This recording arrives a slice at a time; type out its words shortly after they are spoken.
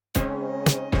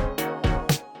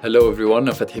Hello everyone,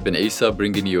 I'm Fethi Benaissa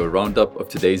bringing you a roundup of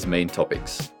today's main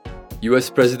topics. US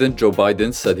President Joe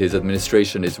Biden said his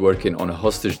administration is working on a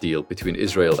hostage deal between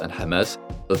Israel and Hamas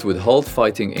that would halt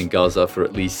fighting in Gaza for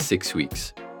at least 6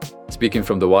 weeks. Speaking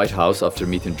from the White House after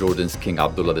meeting Jordan's King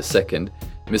Abdullah II,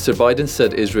 Mr. Biden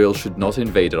said Israel should not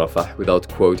invade Rafah without,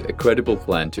 quote, a credible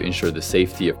plan to ensure the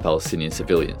safety of Palestinian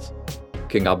civilians.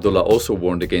 King Abdullah also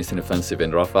warned against an offensive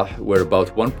in Rafah, where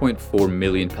about 1.4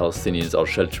 million Palestinians are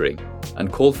sheltering,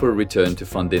 and called for a return to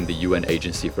funding the UN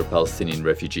Agency for Palestinian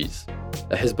Refugees.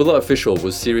 A Hezbollah official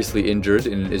was seriously injured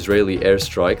in an Israeli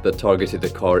airstrike that targeted a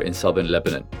car in southern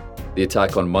Lebanon. The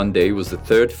attack on Monday was the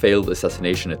third failed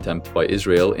assassination attempt by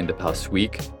Israel in the past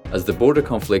week, as the border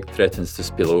conflict threatens to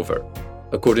spill over.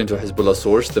 According to a Hezbollah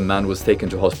source, the man was taken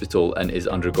to hospital and is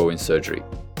undergoing surgery.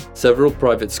 Several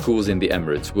private schools in the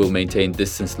Emirates will maintain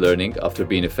distance learning after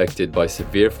being affected by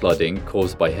severe flooding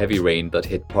caused by heavy rain that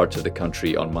hit parts of the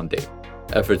country on Monday.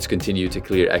 Efforts continue to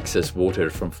clear excess water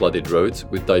from flooded roads,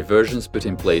 with diversions put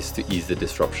in place to ease the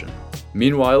disruption.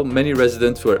 Meanwhile, many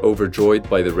residents were overjoyed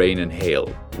by the rain and hail.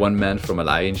 One man from Al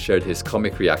Ain shared his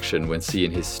comic reaction when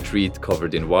seeing his street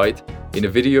covered in white in a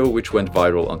video which went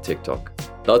viral on TikTok.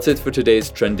 That's it for today's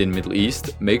Trend in Middle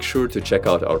East. Make sure to check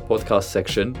out our podcast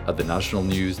section at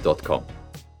thenationalnews.com.